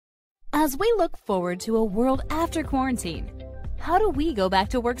As we look forward to a world after quarantine, how do we go back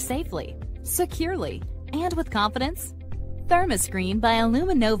to work safely, securely, and with confidence? ThermaScreen by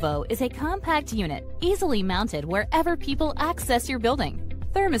Illuminovo is a compact unit easily mounted wherever people access your building.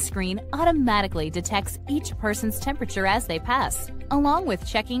 ThermaScreen automatically detects each person's temperature as they pass, along with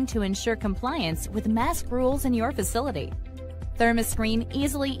checking to ensure compliance with mask rules in your facility. ThermaScreen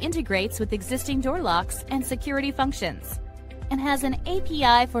easily integrates with existing door locks and security functions, and has an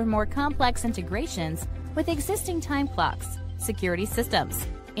API for more complex integrations with existing time clocks, security systems,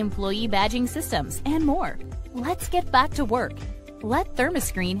 employee badging systems, and more. Let's get back to work. Let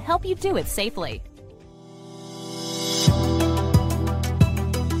ThermaScreen help you do it safely.